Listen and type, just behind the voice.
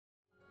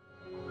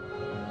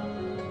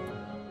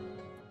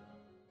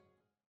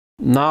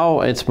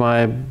now it's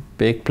my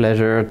big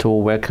pleasure to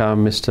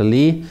welcome Mr.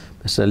 Li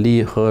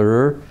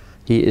He.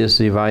 He is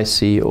the Vice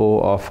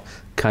CEO of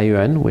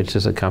Kaiyuan, which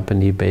is a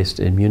company based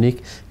in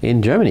Munich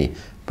in Germany,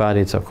 but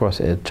it's of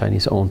course a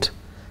Chinese-owned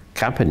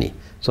company.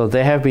 So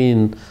they have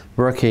been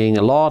working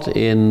a lot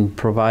in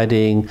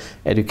providing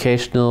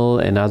educational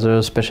and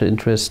other special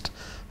interest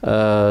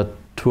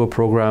tour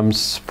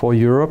programs for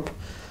Europe.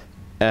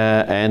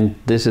 And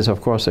this is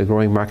of course a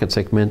growing market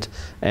segment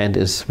and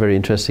is very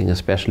interesting,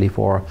 especially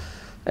for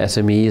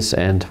SMEs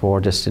and for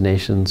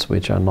destinations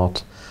which are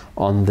not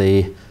on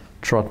the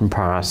trodden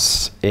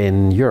paths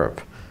in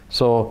Europe.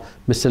 So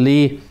Mr.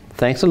 Li,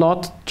 thanks a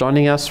lot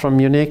joining us from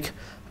Munich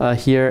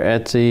here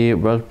at the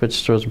World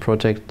Bridge Tourism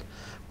Project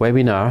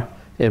webinar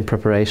in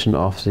preparation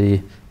of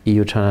the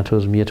EU-China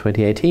Tourism Year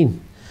 2018.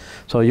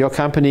 So your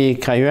company,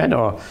 Kaiyuan,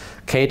 or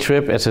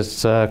K-Trip as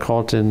it's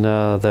called in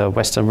the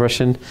Western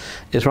version,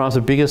 is one of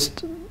the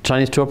biggest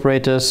Chinese tour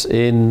operators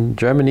in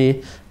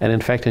Germany and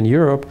in fact in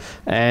Europe.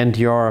 And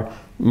your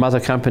mother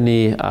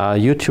company,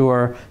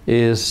 ETOA,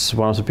 is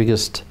one of the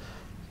biggest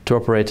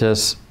tour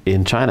operators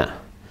in China.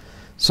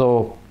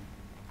 So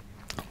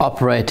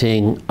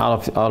operating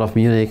out of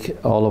Munich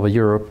all over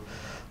Europe,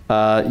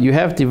 you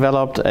have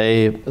developed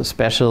a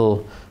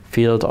special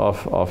field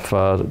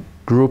of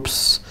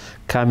groups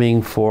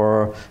coming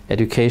for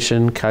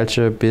education,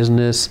 culture,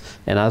 business,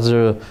 and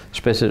other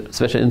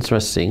special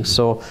interest things.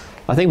 So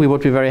I think we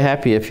would be very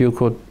happy if you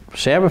could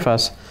share with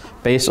us,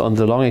 based on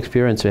the long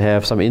experience you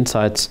have, some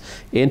insights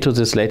into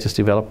this latest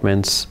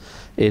developments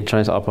in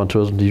Chinese outbound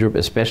tourism to Europe,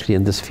 especially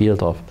in this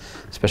field of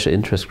special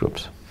interest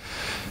groups.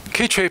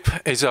 K-Trip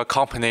is a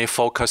company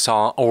focused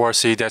on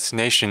overseas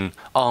destination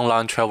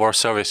online travel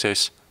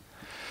services.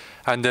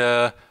 And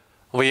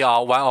we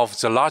are one of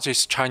the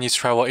largest Chinese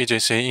travel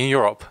agencies in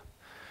Europe.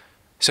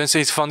 Since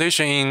its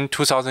foundation in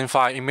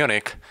 2005 in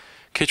Munich,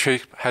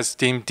 K-Trip has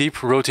been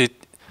deep-rooted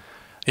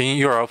in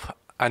Europe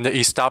and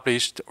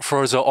established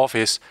further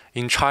office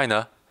in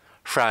China,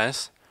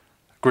 France,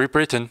 Great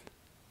Britain,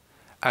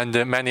 and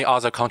many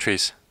other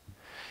countries.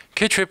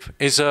 K-Trip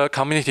is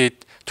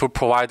committed to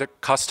provide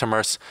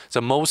customers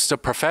the most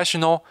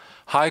professional,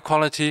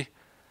 high-quality,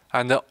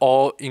 and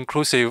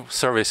all-inclusive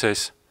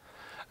services.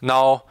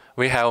 Now,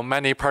 we have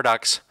many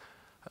products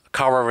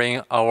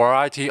covering a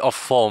variety of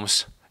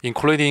forms,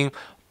 including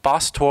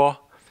bus tour,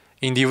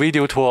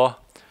 individual tour,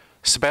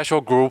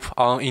 special group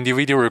on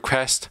individual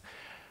request,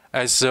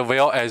 as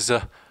well as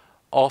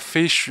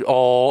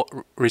official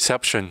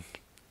reception.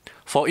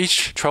 For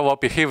each travel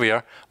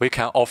behavior, we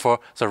can offer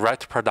the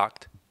right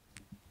product.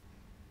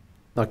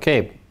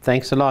 Okay,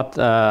 thanks a lot.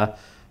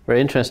 Very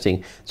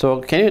interesting.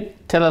 So can you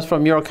tell us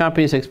from your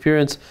company's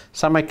experience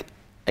some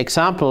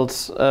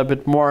examples, a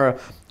bit more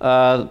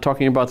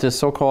talking about this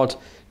so-called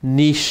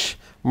niche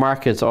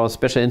markets or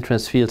special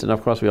interest fields? And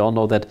of course, we all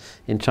know that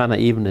in China,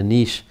 even a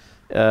niche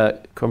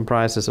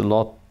comprises a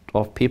lot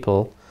of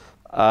people.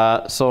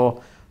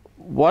 So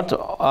what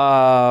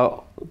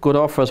good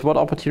offers, what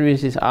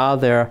opportunities are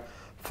there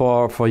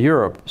for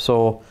Europe?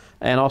 So,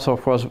 and also,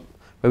 of course,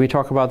 when we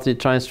talk about the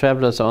Chinese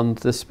travelers on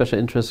this special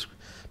interest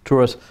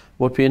tours,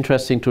 would be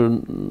interesting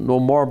to know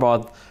more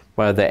about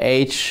where they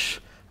age,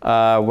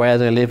 where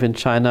they live in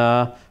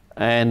China,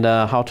 and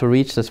how to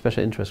reach the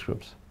special interest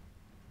groups.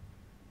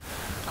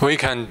 We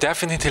can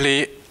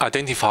definitely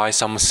identify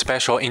some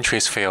special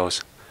interest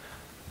fields.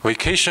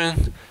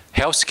 Vacation,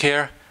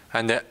 healthcare,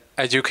 and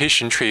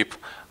education trip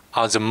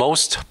are the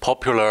most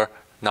popular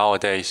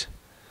nowadays.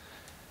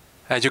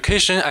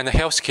 Education and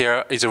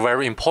healthcare is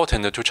very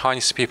important to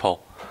Chinese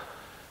people,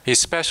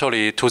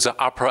 especially to the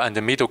upper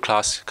and middle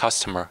class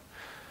customer.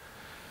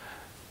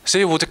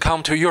 They would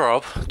come to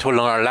Europe to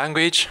learn a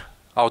language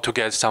or to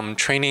get some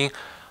training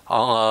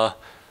on a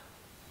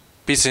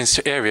business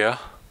area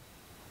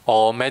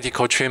or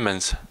medical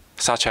treatments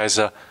such as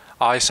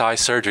eyesight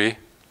surgery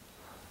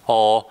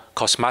or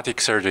cosmetic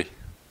surgery.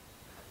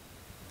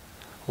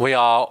 We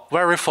are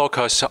very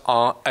focused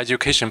on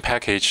education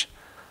package.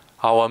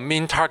 Our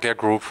main target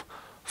group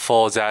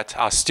for that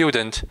are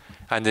student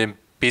and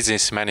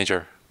business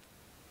manager.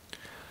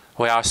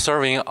 We are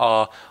serving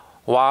a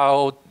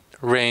wide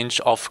range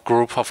of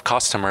group of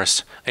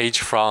customers aged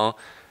from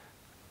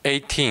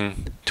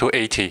 18 to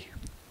 80.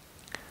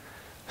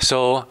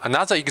 So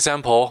another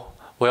example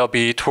will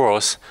be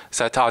tours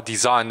that are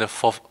designed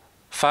for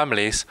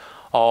families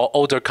or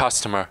older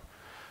customers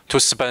to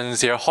spend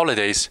their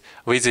holidays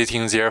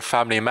visiting their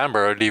family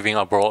member living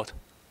abroad.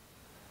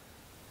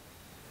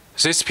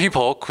 These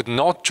people could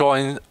not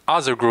join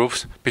other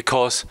groups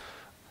because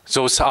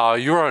those are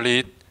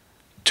usually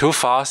too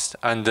fast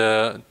and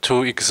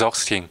too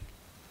exhausting.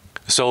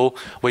 So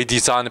we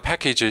design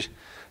packages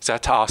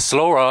that are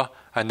slower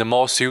and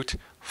more suited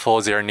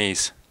for their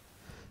needs.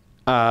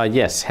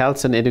 Yes,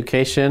 health and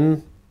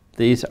education,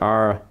 these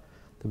are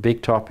the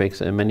big topics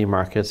in many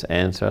markets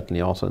and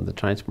certainly also in the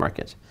Chinese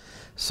market.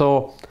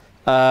 So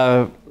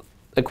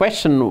a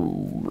question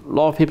a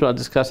lot of people are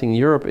discussing in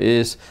Europe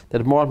is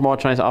that more and more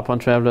Chinese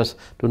outbound travelers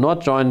do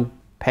not join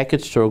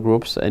package tour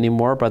groups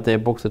anymore, but they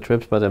book the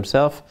trips by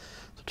themselves.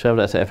 to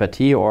travel as a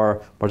FIT,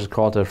 or what is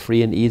called a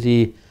free and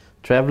easy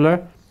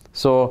traveler.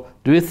 So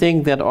do you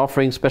think that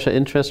offering special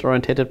interest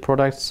oriented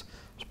products,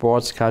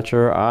 sports,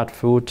 culture, art,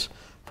 food,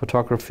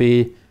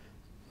 photography,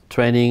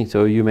 training,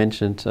 so you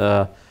mentioned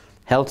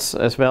health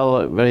as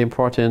well, very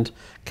important,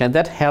 can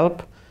that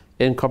help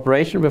in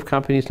cooperation with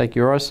companies like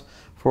yours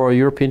for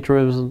European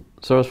tourism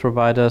service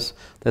providers,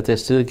 that they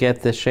still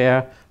get the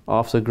share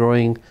of the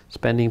growing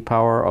spending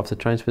power of the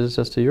Chinese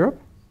visitors to Europe?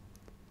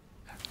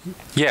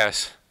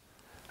 Yes,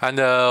 and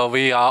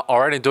we are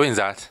already doing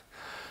that.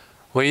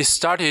 We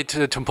started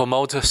to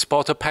promote a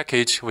sport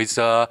package with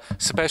a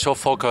special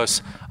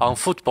focus on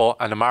football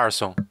and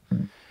marathon.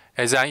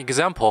 As an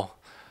example,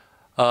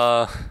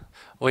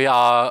 we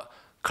are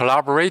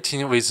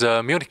collaborating with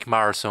the Munich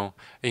Marathon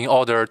in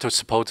order to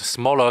support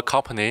smaller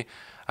company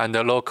and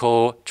the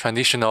local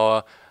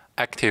traditional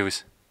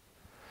activities.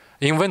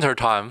 In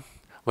wintertime,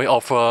 we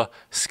offer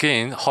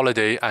skiing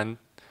holiday and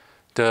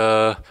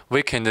the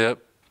weekend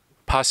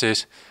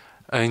passes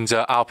in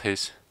the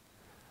Alps.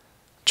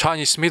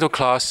 Chinese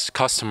middle-class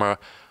customers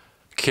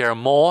care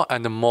more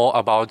and more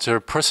about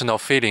their personal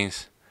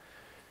feelings,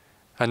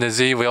 and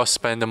they will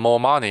spend more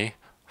money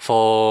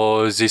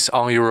for this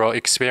un-Euro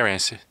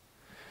experience.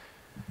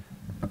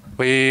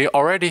 We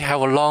already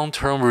have a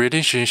long-term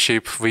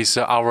relationship with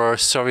our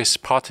service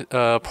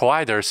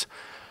providers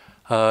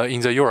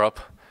in Europe,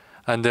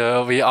 and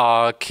we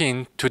are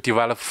keen to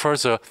develop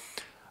further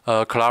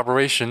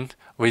collaboration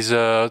with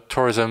the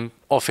tourism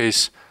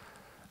office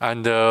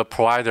and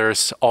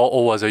providers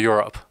all over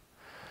Europe.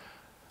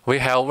 We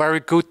have very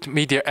good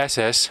media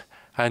access,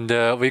 and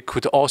we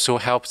could also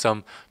help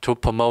them to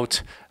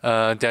promote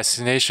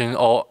destination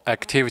or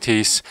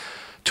activities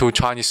to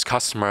Chinese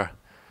customers.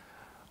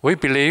 We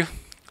believe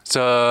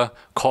the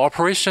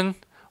cooperation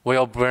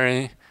will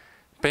bring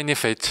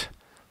benefit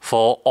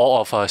for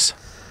all of us.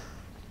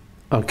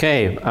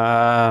 Okay,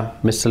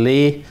 Mr.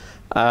 Lee,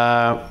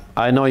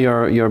 I know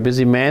you're a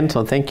busy man,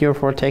 so thank you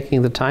for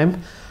taking the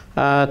time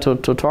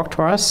to talk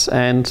to us.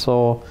 And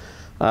so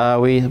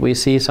we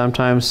see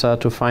sometimes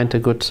to find a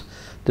good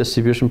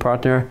distribution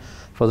partner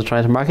for the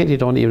Chinese market, you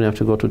don't even have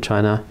to go to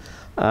China.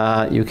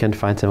 You can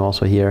find them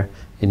also here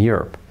in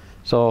Europe.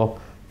 So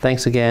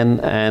thanks again,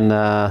 and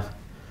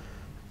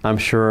I'm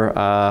sure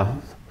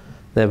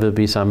there will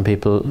be some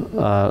people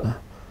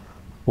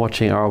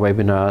watching our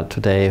webinar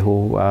today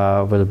who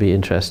will be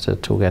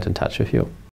interested to get in touch with you.